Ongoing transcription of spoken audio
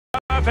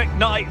perfect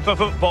night for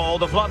football.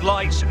 The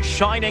floodlights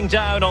shining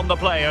down on the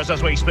players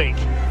as we speak.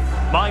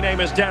 My name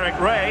is Derek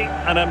Ray,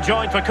 and I'm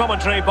joined for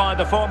commentary by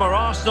the former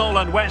Arsenal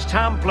and West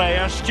Ham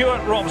player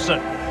Stuart Robson.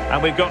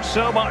 And we've got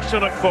so much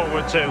to look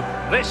forward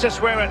to. This is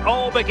where it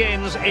all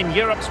begins in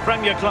Europe's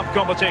Premier Club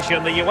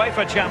competition, the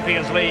UEFA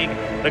Champions League,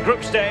 the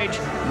group stage,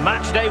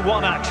 match day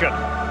 1 action.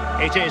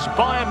 It is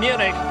Bayern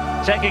Munich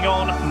taking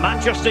on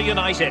Manchester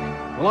United.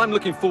 Well, I'm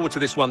looking forward to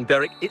this one,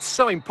 Derek. It's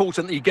so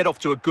important that you get off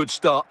to a good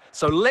start.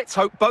 So let's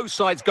hope both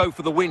sides go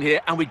for the win here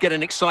and we get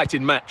an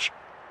exciting match.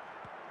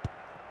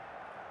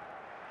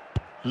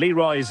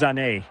 Leroy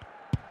Sané.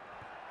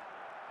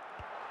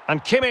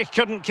 And Kimmich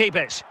couldn't keep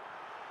it.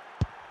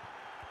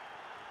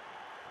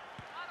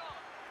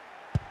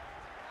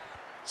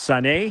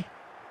 Sané.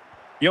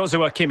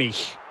 Joshua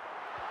Kimmich.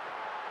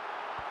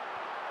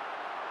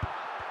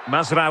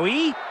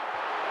 Mazraoui.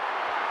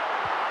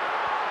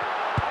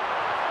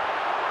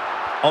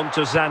 On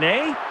to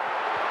Sané.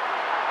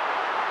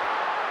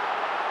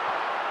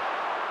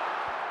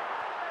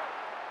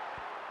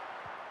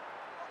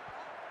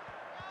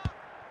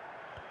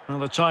 Well,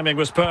 the timing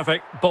was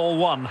perfect. Ball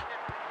 1.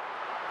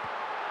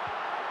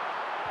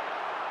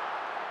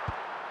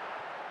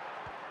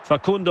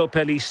 Facundo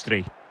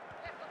Pellistri.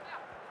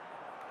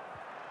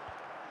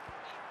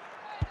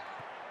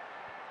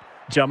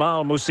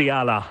 Jamal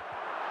Musiala.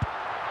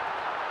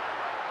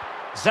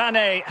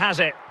 Sané has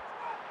it.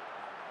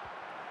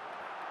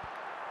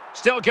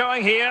 Still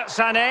going here,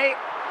 Sané.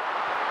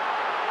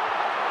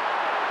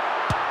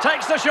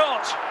 Takes the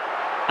shot.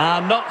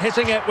 And not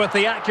hitting it with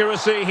the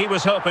accuracy he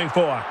was hoping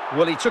for.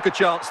 Well, he took a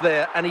chance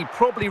there, and he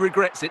probably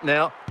regrets it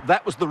now.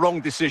 That was the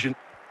wrong decision.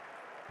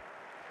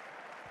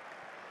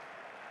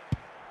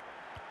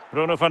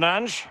 Bruno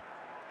Fernandes.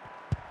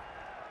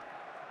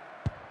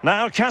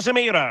 Now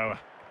Casemiro.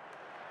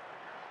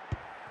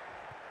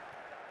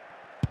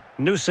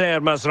 Noussair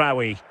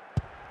Mazraoui.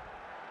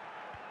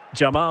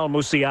 Jamal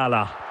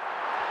Musiala.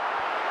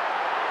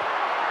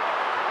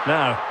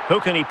 Now,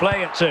 who can he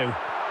play it to?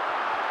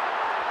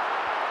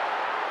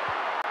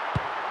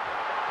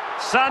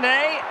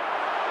 Sané.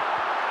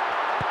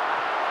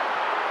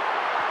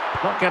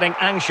 Not getting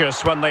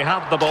anxious when they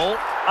have the ball.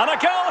 And a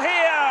goal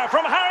here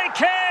from Harry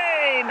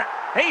Kane.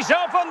 He's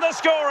opened the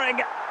scoring.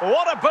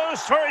 What a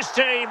boost for his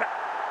team.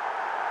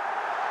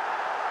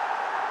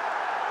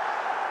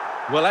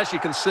 Well, as you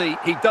can see,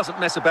 he doesn't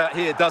mess about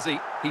here, does he?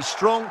 He's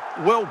strong,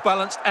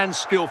 well-balanced and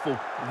skillful.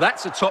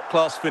 That's a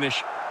top-class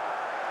finish.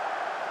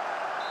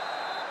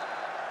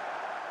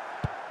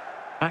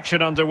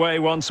 Action underway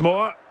once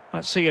more.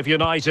 Let's see if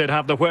United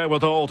have the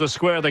wherewithal to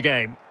square the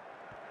game.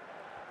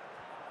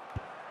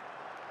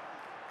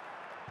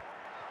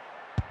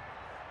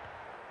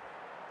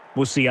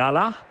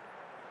 Musiala.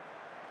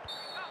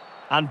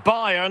 And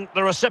Bayern,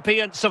 the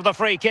recipients of the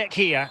free kick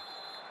here.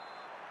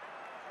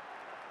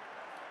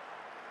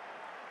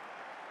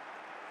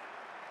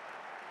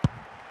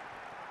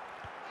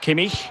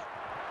 Kimmich.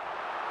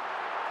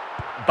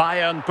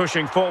 Bayern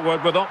pushing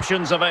forward with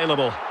options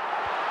available.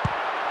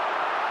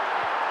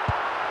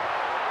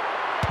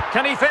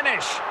 Can he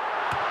finish?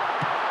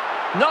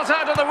 Not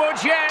out of the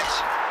woods yet.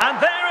 And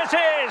there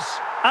it is.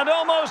 An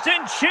almost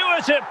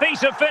intuitive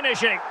piece of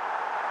finishing.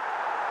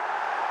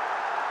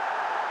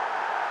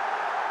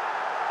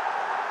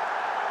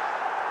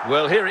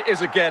 Well, here it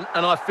is again,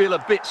 and I feel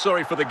a bit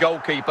sorry for the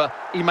goalkeeper.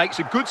 He makes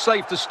a good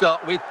save to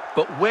start with,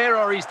 but where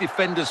are his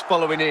defenders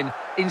following in?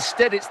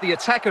 Instead, it's the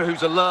attacker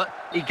who's alert.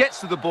 He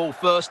gets to the ball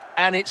first,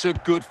 and it's a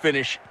good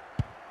finish.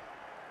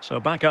 So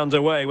back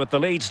underway with the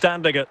lead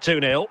standing at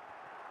 2-0.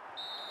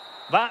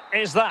 That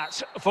is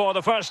that for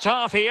the first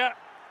half here.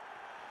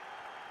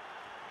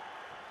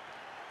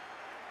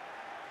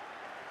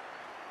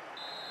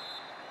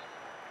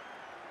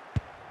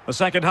 The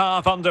second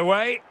half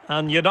underway,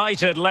 and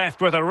United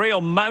left with a real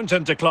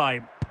mountain to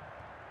climb.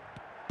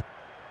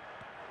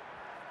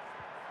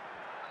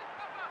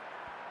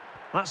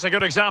 That's a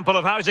good example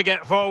of how to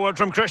get forward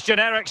from Christian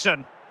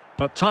Eriksen,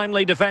 but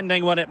timely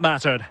defending when it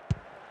mattered.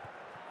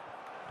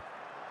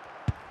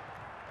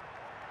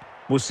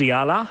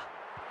 Musiala.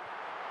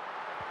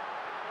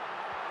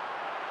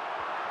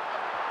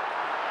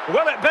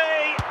 Will it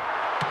be?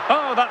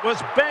 Oh, that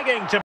was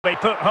begging to be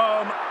put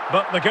home,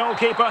 but the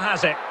goalkeeper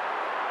has it.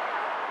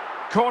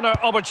 Corner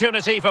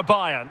opportunity for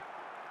Bayern.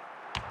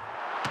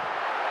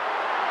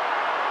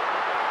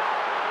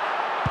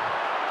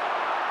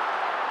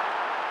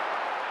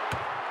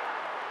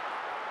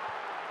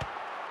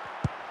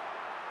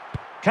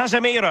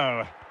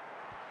 Casemiro.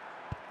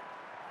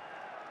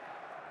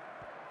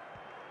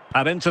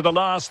 And into the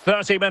last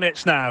 30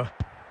 minutes now.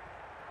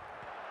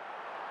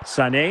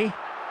 Sané.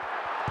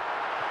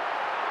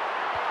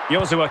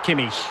 Joshua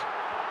Kimmich.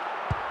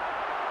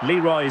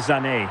 Leroy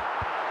Sané.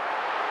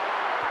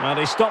 Well,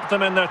 he stopped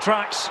them in their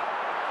tracks.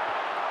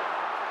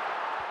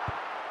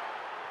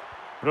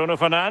 Bruno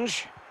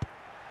Fernandes.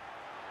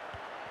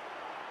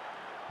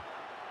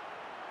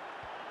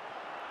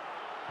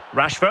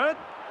 Rashford.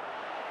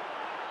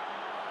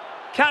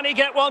 Can he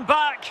get one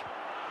back?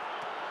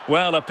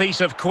 Well, a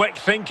piece of quick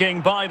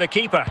thinking by the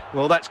keeper.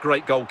 Well, that's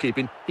great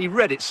goalkeeping. He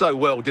read it so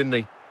well, didn't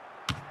he?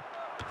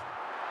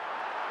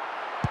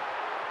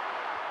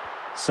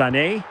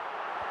 Sané.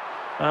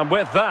 And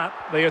with that,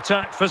 the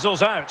attack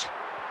fizzles out.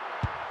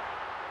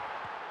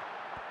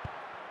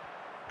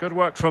 Good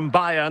work from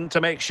Bayern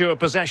to make sure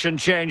possession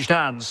changed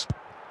hands.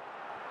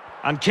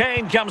 And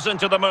Kane comes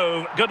into the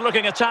move.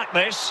 Good-looking attack,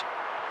 this.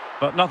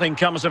 But nothing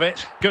comes of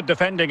it. Good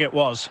defending it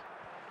was.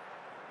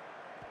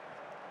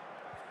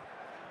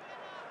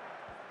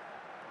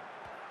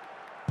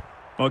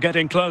 We're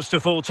getting close to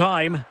full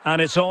time, and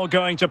it's all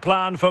going to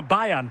plan for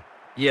Bayern.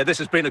 Yeah, this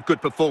has been a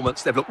good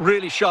performance. They've looked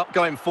really sharp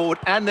going forward,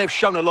 and they've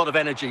shown a lot of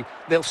energy.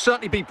 They'll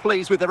certainly be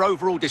pleased with their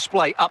overall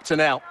display up to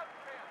now.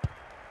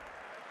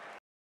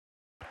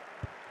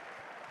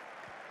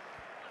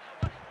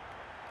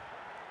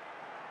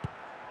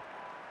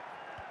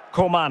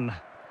 Coman.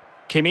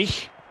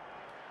 Kimmich.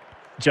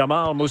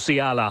 Jamal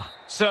Musiala.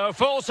 So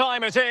full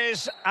time it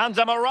is, and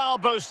a morale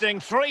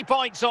boosting 3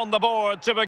 points on the board to begin.